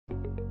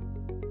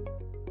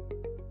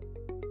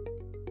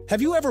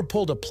Have you ever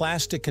pulled a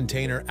plastic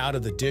container out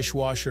of the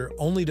dishwasher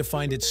only to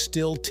find it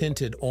still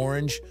tinted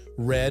orange,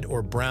 red,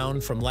 or brown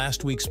from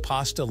last week's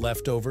pasta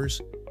leftovers?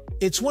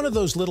 It's one of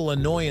those little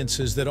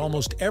annoyances that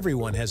almost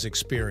everyone has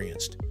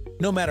experienced.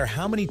 No matter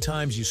how many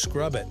times you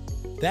scrub it,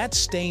 that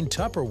stained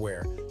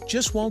Tupperware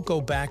just won't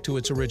go back to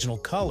its original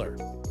color.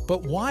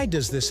 But why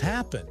does this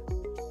happen?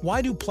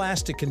 Why do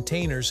plastic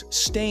containers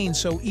stain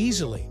so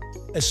easily,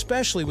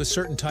 especially with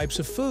certain types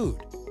of food?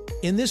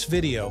 In this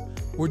video,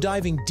 we're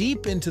diving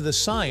deep into the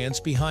science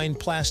behind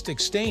plastic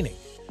staining,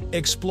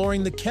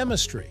 exploring the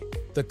chemistry,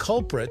 the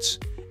culprits,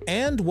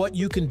 and what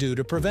you can do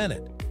to prevent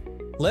it.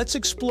 Let's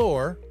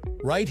explore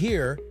right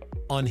here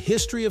on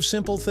History of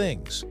Simple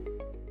Things.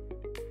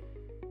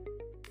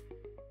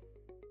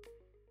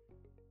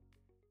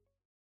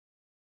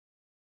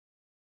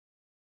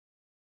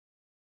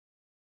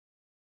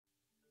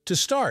 To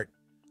start,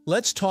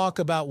 let's talk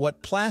about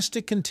what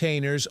plastic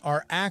containers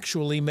are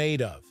actually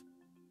made of.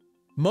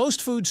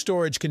 Most food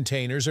storage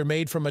containers are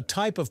made from a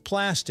type of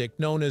plastic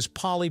known as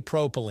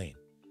polypropylene.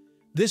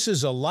 This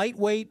is a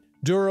lightweight,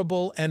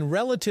 durable, and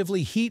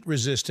relatively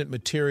heat-resistant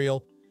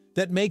material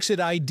that makes it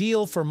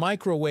ideal for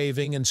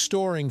microwaving and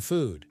storing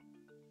food.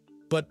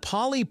 But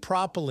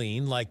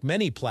polypropylene, like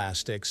many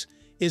plastics,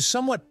 is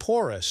somewhat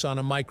porous on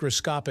a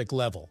microscopic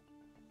level.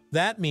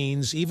 That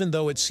means even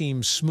though it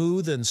seems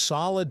smooth and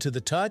solid to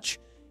the touch,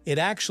 it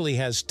actually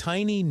has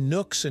tiny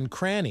nooks and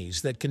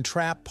crannies that can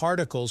trap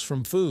particles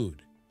from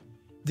food.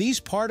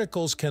 These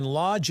particles can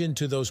lodge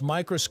into those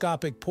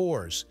microscopic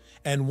pores,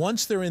 and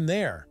once they're in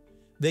there,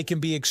 they can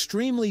be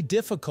extremely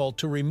difficult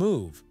to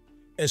remove,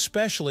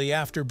 especially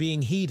after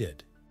being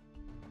heated.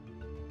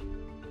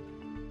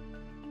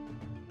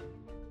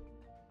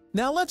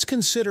 Now let's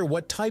consider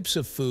what types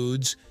of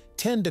foods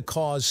tend to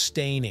cause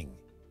staining.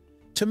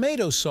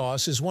 Tomato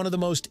sauce is one of the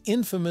most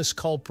infamous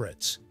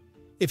culprits.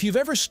 If you've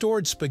ever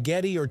stored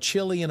spaghetti or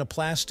chili in a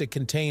plastic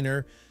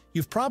container,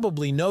 you've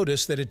probably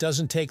noticed that it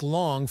doesn't take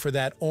long for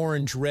that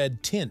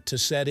orange-red tint to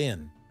set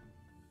in.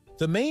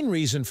 The main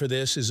reason for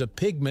this is a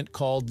pigment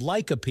called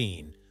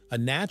lycopene, a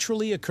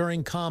naturally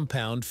occurring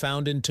compound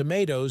found in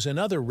tomatoes and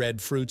other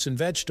red fruits and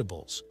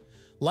vegetables.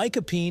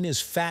 Lycopene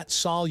is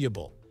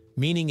fat-soluble,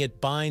 meaning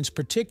it binds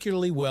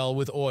particularly well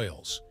with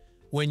oils.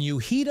 When you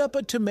heat up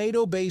a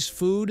tomato-based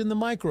food in the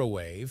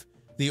microwave,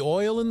 the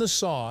oil in the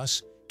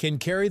sauce can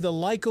carry the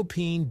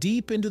lycopene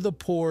deep into the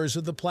pores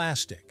of the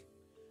plastic.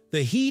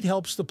 The heat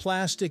helps the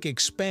plastic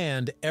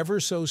expand ever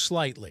so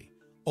slightly,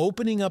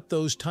 opening up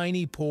those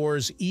tiny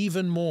pores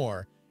even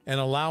more and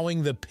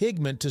allowing the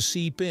pigment to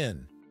seep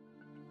in.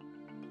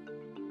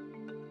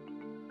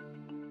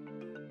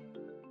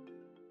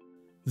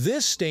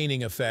 This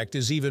staining effect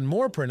is even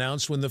more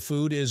pronounced when the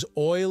food is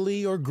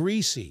oily or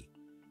greasy.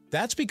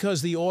 That's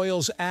because the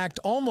oils act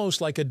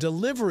almost like a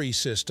delivery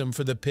system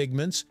for the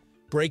pigments,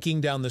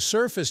 breaking down the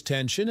surface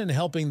tension and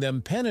helping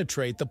them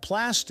penetrate the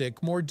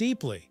plastic more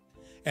deeply.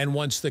 And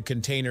once the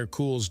container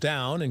cools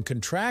down and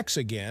contracts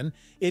again,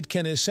 it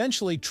can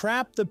essentially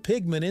trap the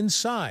pigment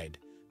inside,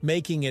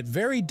 making it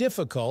very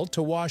difficult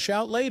to wash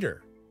out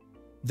later.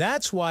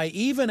 That's why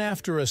even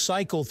after a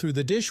cycle through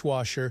the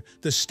dishwasher,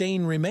 the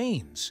stain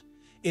remains.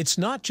 It's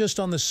not just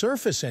on the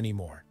surface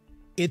anymore.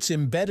 It's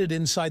embedded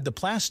inside the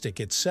plastic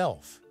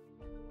itself.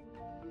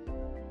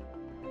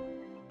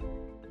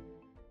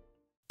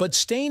 But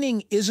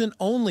staining isn't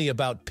only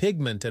about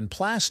pigment and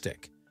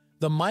plastic.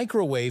 The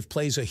microwave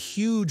plays a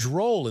huge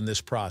role in this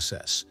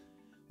process.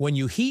 When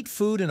you heat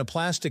food in a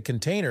plastic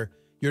container,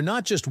 you're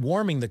not just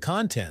warming the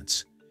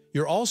contents,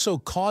 you're also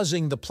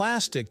causing the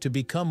plastic to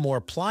become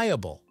more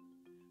pliable.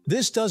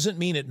 This doesn't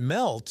mean it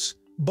melts,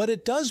 but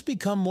it does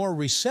become more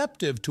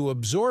receptive to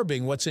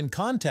absorbing what's in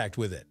contact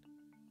with it.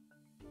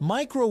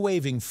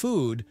 Microwaving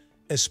food,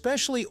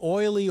 especially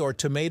oily or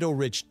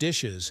tomato-rich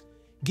dishes,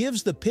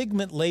 gives the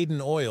pigment-laden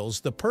oils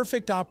the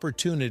perfect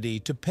opportunity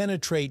to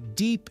penetrate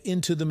deep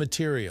into the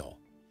material.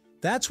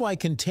 That's why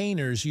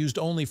containers used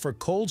only for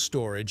cold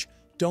storage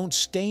don't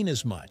stain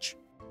as much.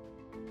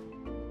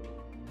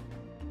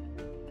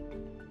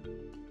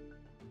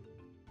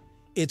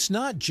 It's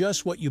not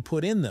just what you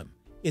put in them,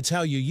 it's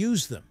how you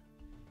use them.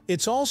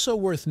 It's also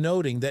worth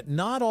noting that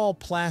not all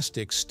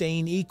plastics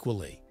stain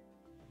equally.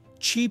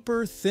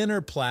 Cheaper, thinner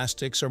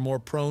plastics are more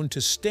prone to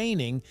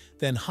staining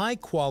than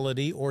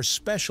high-quality or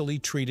specially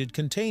treated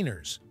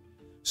containers.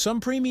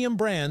 Some premium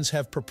brands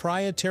have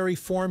proprietary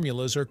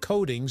formulas or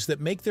coatings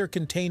that make their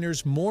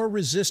containers more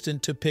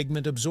resistant to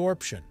pigment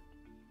absorption.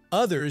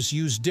 Others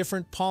use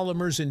different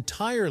polymers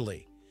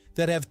entirely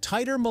that have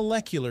tighter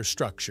molecular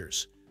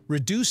structures,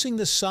 reducing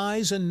the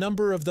size and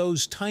number of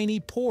those tiny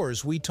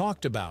pores we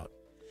talked about.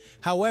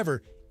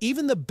 However,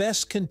 even the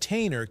best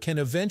container can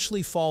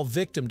eventually fall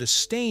victim to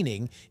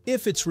staining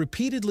if it's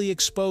repeatedly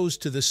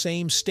exposed to the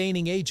same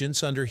staining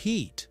agents under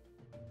heat.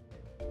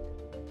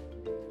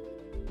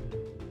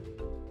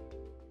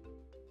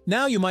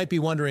 Now you might be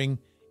wondering,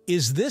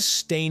 is this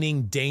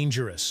staining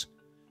dangerous?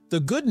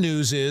 The good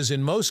news is,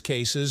 in most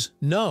cases,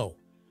 no.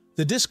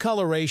 The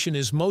discoloration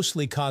is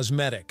mostly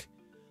cosmetic.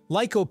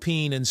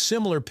 Lycopene and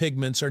similar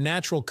pigments are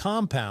natural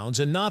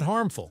compounds and not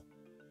harmful.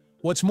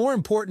 What's more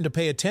important to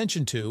pay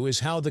attention to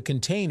is how the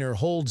container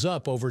holds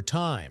up over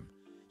time.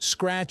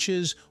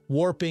 Scratches,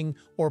 warping,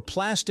 or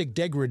plastic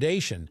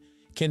degradation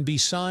can be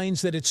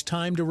signs that it's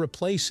time to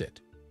replace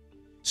it.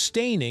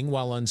 Staining,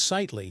 while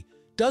unsightly,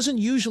 doesn't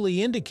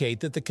usually indicate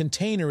that the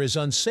container is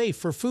unsafe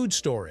for food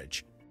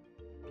storage.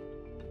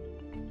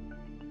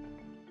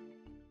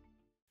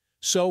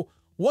 So,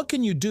 what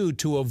can you do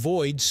to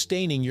avoid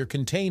staining your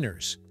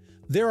containers?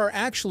 There are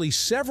actually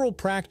several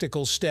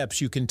practical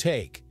steps you can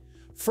take.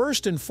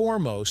 First and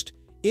foremost,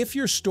 if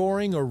you're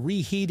storing or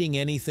reheating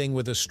anything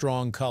with a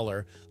strong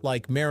color,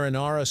 like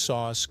marinara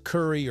sauce,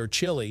 curry, or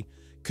chili,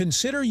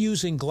 consider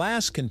using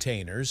glass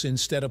containers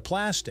instead of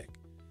plastic.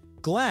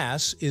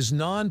 Glass is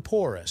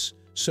non-porous,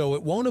 so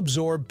it won't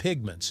absorb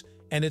pigments,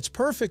 and it's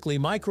perfectly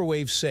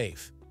microwave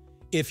safe.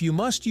 If you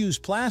must use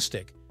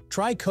plastic,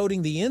 try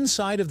coating the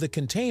inside of the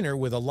container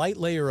with a light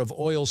layer of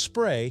oil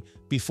spray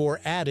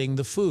before adding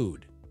the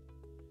food.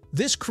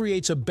 This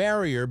creates a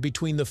barrier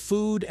between the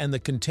food and the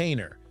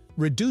container,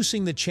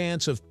 reducing the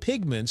chance of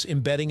pigments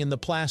embedding in the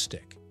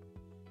plastic.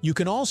 You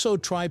can also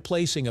try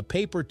placing a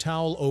paper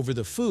towel over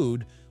the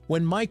food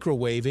when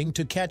microwaving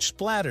to catch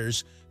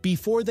splatters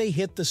before they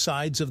hit the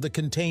sides of the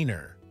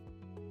container.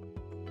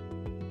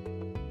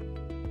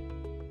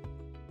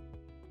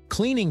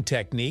 Cleaning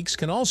techniques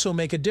can also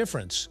make a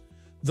difference,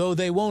 though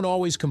they won't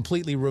always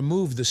completely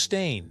remove the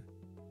stain.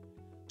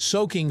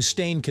 Soaking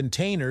stained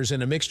containers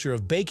in a mixture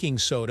of baking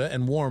soda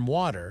and warm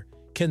water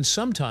can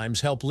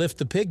sometimes help lift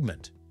the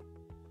pigment.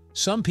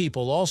 Some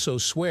people also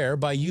swear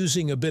by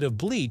using a bit of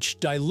bleach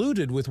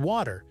diluted with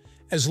water,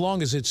 as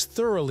long as it's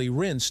thoroughly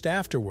rinsed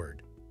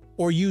afterward,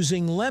 or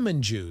using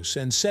lemon juice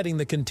and setting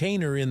the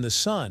container in the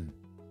sun.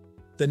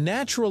 The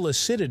natural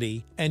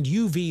acidity and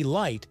UV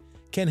light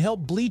can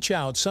help bleach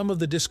out some of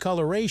the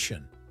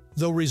discoloration,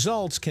 though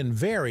results can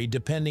vary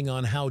depending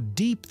on how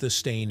deep the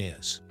stain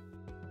is.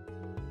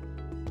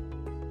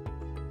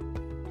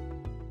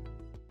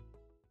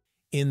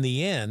 In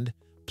the end,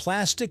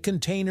 plastic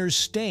containers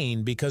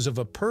stain because of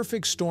a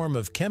perfect storm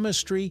of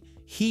chemistry,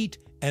 heat,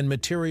 and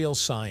material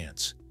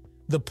science.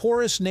 The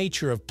porous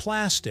nature of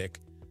plastic,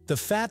 the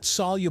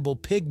fat-soluble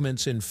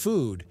pigments in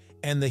food,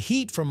 and the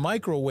heat from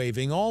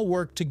microwaving all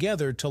work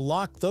together to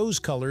lock those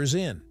colors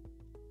in.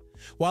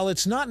 While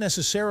it's not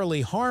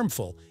necessarily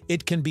harmful,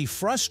 it can be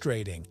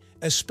frustrating,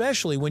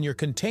 especially when your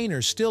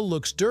container still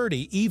looks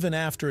dirty even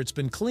after it's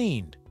been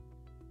cleaned.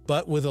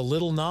 But with a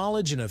little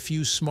knowledge and a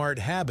few smart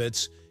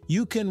habits,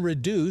 you can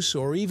reduce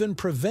or even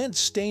prevent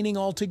staining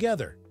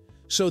altogether.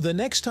 So the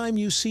next time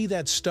you see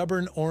that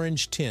stubborn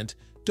orange tint,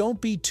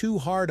 don't be too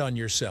hard on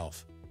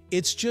yourself.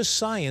 It's just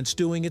science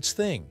doing its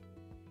thing.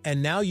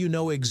 And now you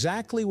know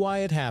exactly why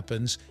it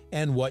happens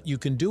and what you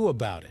can do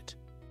about it.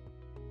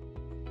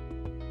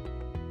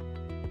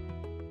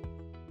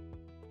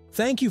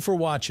 Thank you for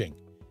watching.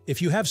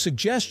 If you have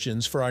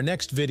suggestions for our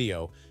next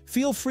video,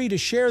 feel free to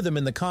share them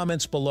in the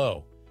comments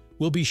below.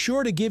 We'll be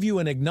sure to give you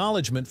an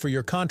acknowledgement for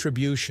your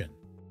contribution.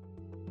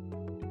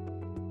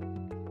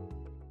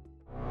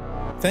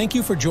 Thank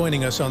you for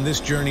joining us on this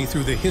journey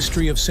through the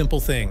history of simple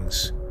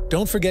things.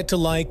 Don't forget to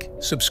like,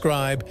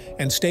 subscribe,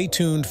 and stay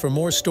tuned for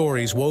more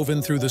stories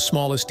woven through the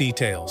smallest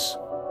details.